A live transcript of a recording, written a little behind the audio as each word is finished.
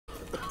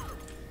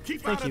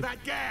Keep Thank out you. of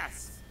that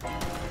gas.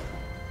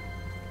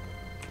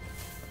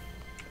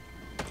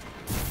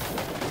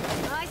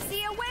 I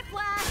see a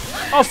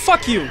whiplash. Oh,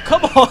 fuck you!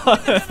 Come on!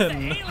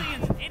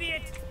 Aliens,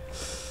 idiot!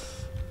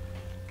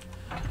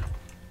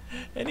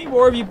 Any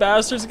more of you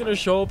bastards gonna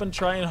show up and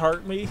try and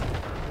heart me?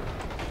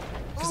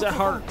 Because it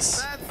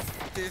hurts.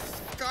 That's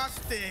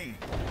disgusting.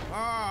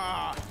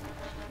 Ah.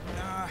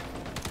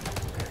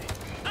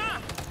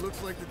 Okay.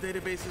 Looks like the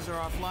databases are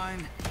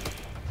offline.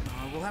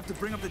 We'll have to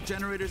bring up the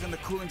generators and the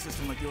cooling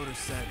system like the order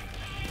said.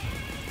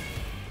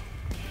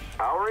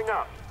 Powering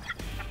up.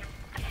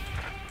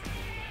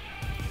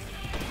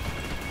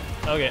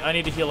 Okay, I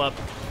need to heal up.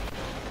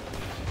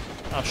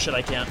 Oh shit,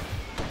 I can't.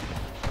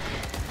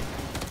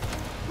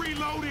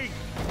 Reloading.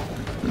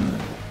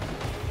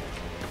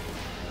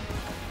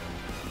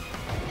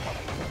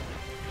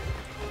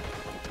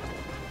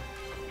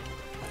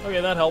 Okay,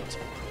 that helped.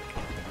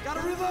 Gotta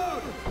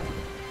reload.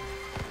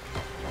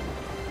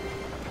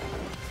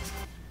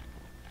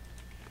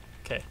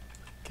 Okay.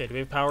 Okay, do we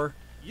have power?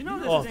 You know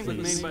this Oh, thing was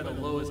please. made by the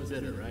lowest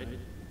bidder, right?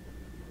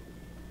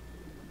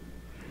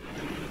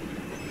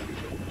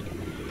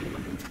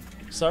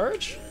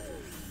 Sarge?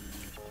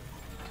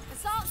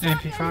 Assault shotgun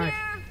MP5. here.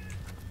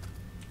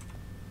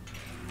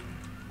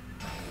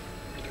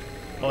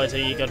 Oh, I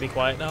say you gotta be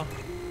quiet now.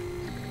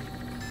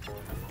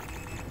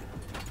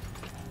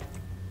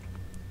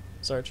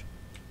 Sarge?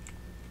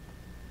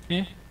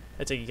 Yeah,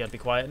 I take you gotta be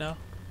quiet now.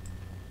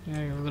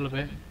 yeah, a little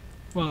bit.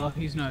 Well,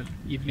 he's not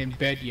even in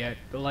bed yet.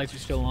 The lights are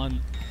still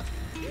on.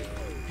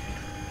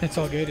 It's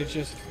all good. It's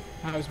just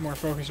I was more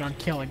focused on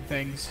killing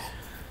things.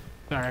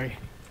 Sorry.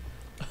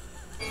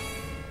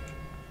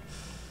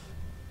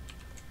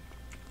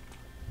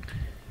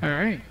 All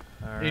right.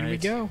 In we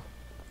Alright. go.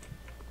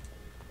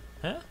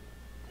 Huh?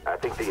 I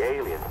think the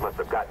aliens must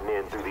have gotten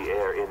in through the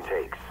air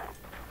intakes.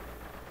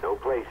 No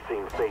place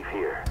seems safe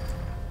here.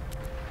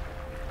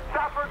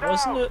 Stop her down!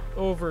 Wasn't it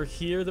over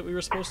here that we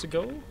were supposed to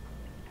go?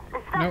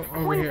 No,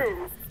 over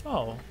here.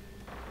 Oh.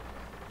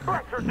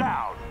 Pressure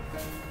down!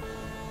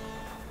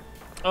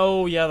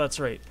 Oh, yeah, that's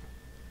right.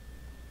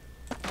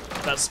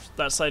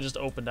 That side just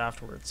opened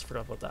afterwards.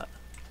 Forgot about that.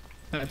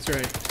 That's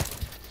right.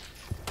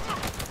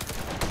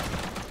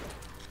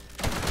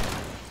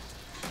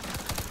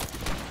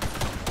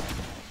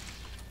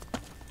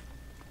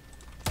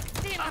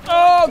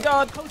 Oh,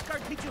 God! Coast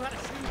Guard teach you how to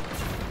shoot.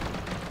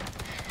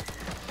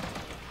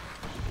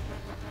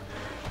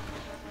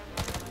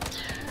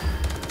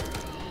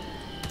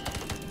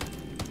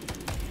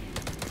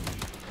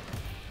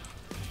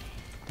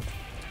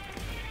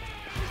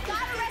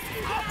 Gotta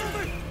rescue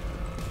them.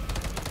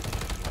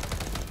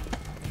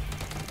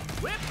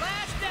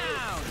 Whiplash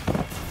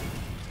down!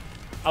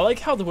 I like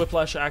how the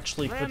whiplash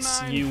actually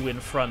puts Landmine. you in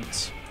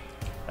front,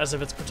 as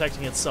if it's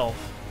protecting itself.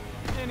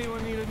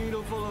 Anyone need a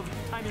needle full of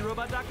tiny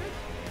robot doctor?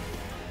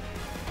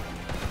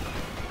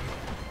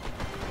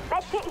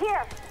 That kit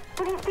here.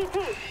 Who needs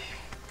PT?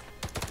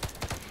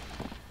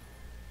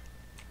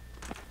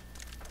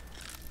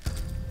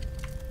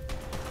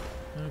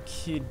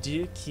 Okie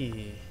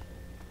dokie.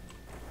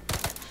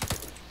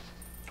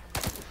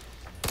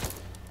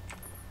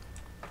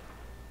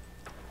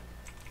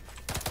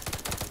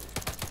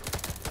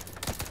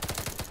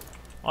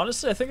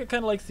 Honestly, I think I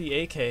kind of like the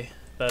AK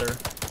better.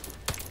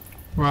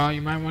 Well,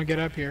 you might want to get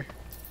up here.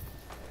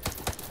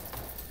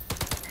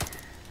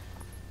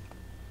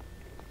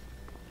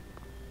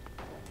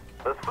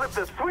 Let's flip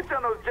the switch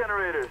on those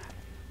generators.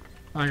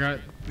 I got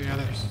the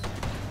others.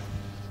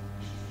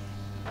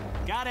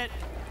 Got it.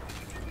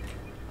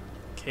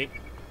 Okay.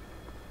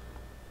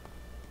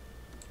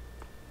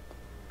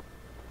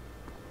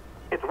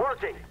 It's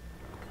working.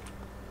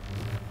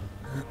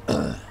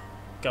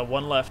 Got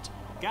one left.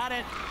 Got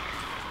it.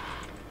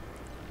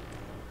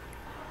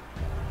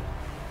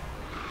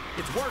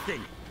 It's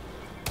working.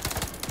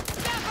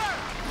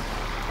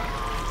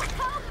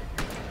 Help!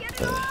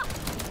 Get it off!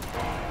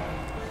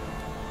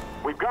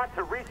 We've got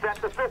to reset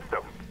the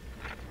system.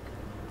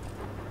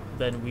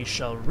 Then we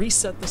shall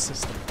reset the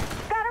system.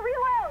 Gotta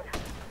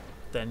reload!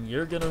 Then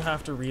you're gonna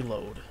have to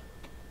reload.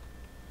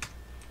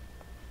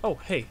 Oh,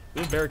 hey,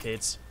 we have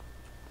barricades.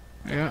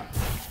 Yeah.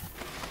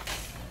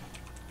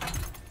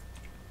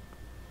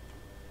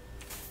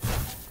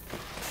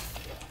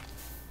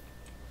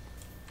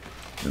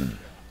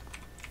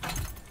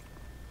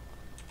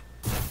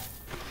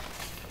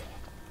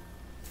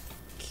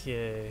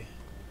 Okay.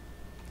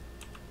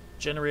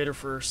 Generator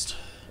first.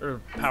 Or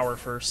power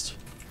first.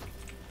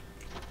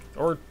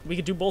 Or we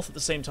could do both at the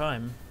same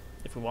time,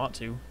 if we want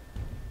to.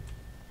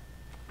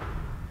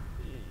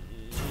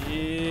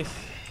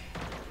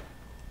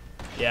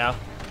 Yeah.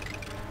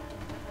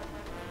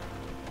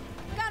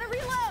 Gotta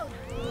reload!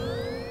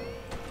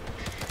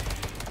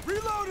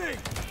 Reloading.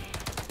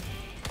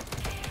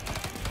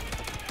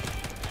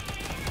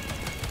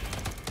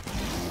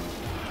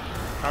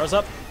 Power's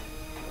up.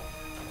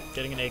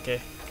 Getting an AK.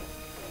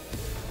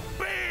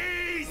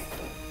 Beast!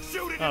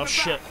 Shoot it in Oh the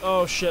shit, back.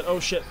 oh shit, oh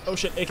shit, oh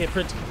shit, AK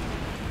print.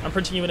 I'm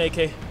printing you an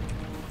AK.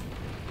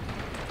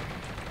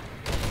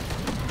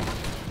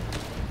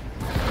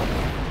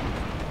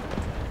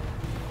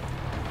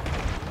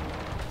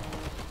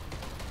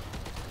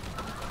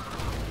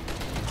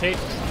 Okay.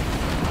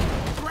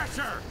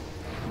 Thresher!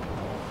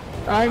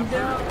 I'm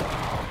down.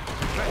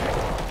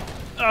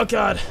 Oh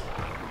god.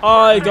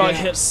 I got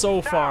hit so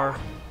far.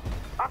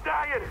 I'm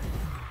dying!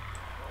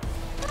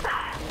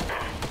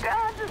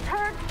 God, this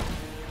hurts.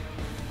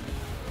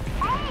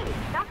 Hey,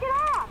 knock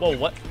it off. Whoa,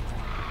 what?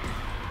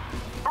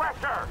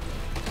 Thresher!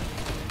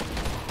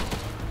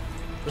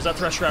 Where's that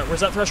Thresh Rat?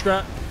 Where's that Thresh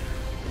Rat?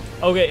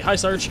 Okay, hi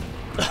Sarge.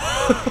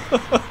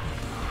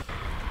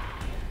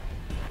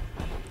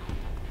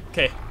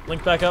 Okay,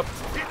 link back up.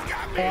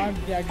 Oh, I'm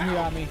dead. You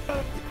got me.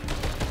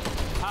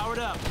 Powered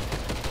up.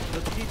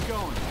 Let's keep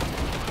going.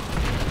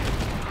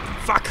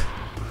 Fuck.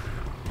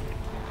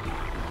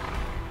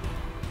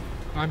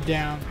 I'm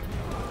down.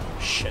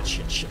 Shit,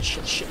 shit, shit,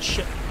 shit, shit,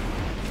 shit.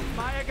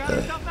 Maya got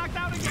herself knocked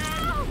out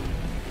again.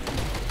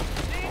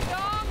 Ding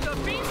dong, the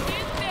beast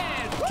is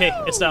dead. Okay,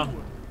 it's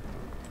down.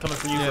 Coming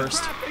for you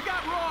first. Crap, they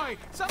got Roy.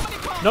 Somebody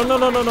call. No, no,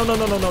 no, no, no, no,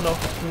 no, no, no, no.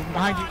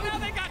 Behind you. Oh, now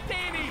they got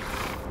Danny.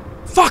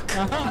 Fuck!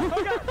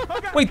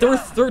 Wait, there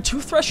were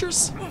two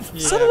Threshers?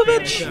 Son of a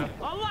bitch! Yeah.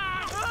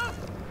 Alive.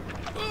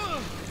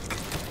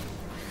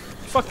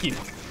 Fuck you.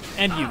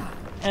 And you.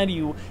 And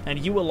you. And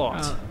you a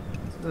lot.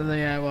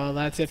 Yeah, well,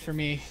 that's it for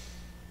me.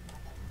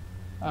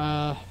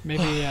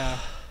 Maybe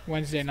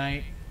Wednesday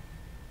night.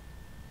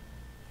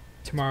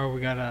 Tomorrow we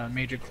got a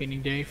major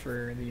cleaning day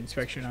for the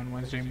inspection on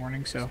Wednesday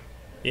morning, so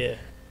Yeah.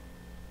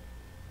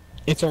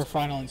 it's our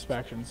final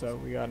inspection, so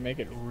we gotta make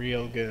it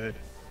real good.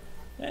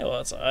 Yeah, well,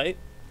 that's alright.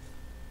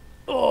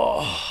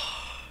 Oh.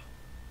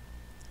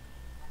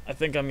 I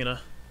think I'm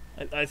gonna...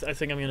 I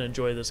think I'm gonna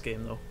enjoy this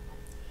game, though.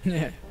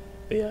 Yeah.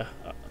 But yeah.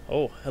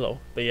 Oh, hello.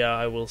 But yeah,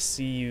 I will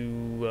see you...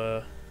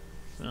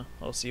 no,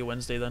 I'll see you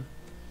Wednesday then.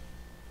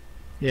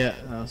 Yeah,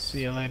 I'll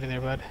see you later there,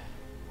 bud.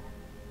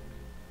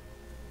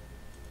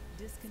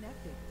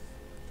 Disconnected.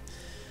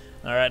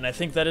 Alright, and I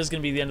think that is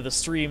gonna be the end of the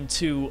stream,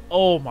 too.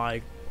 Oh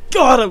my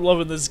god, I'm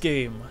loving this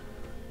game!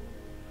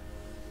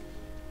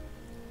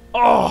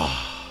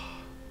 Oh!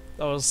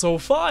 That was so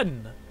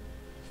fun!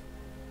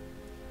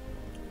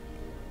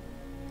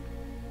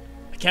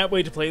 I can't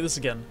wait to play this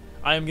again.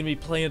 I am going to be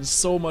playing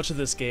so much of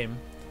this game.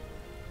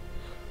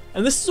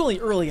 And this is only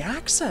early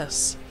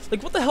access!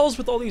 Like, what the hell is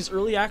with all these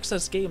early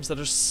access games that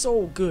are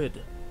so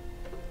good?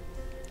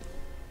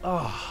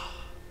 Ah.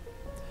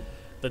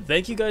 But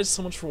thank you guys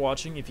so much for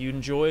watching. If you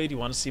enjoyed, you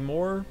want to see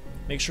more,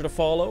 make sure to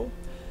follow.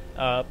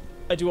 I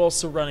do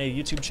also run a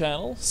YouTube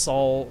channel,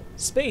 Sol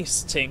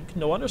Space Tink,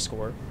 no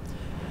underscore.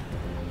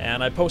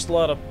 And I post a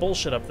lot of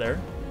bullshit up there.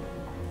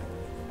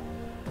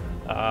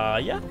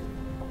 Yeah.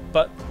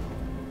 But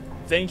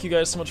thank you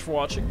guys so much for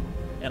watching,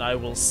 and I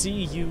will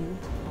see you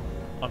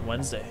on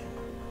Wednesday.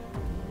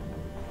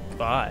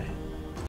 Bye.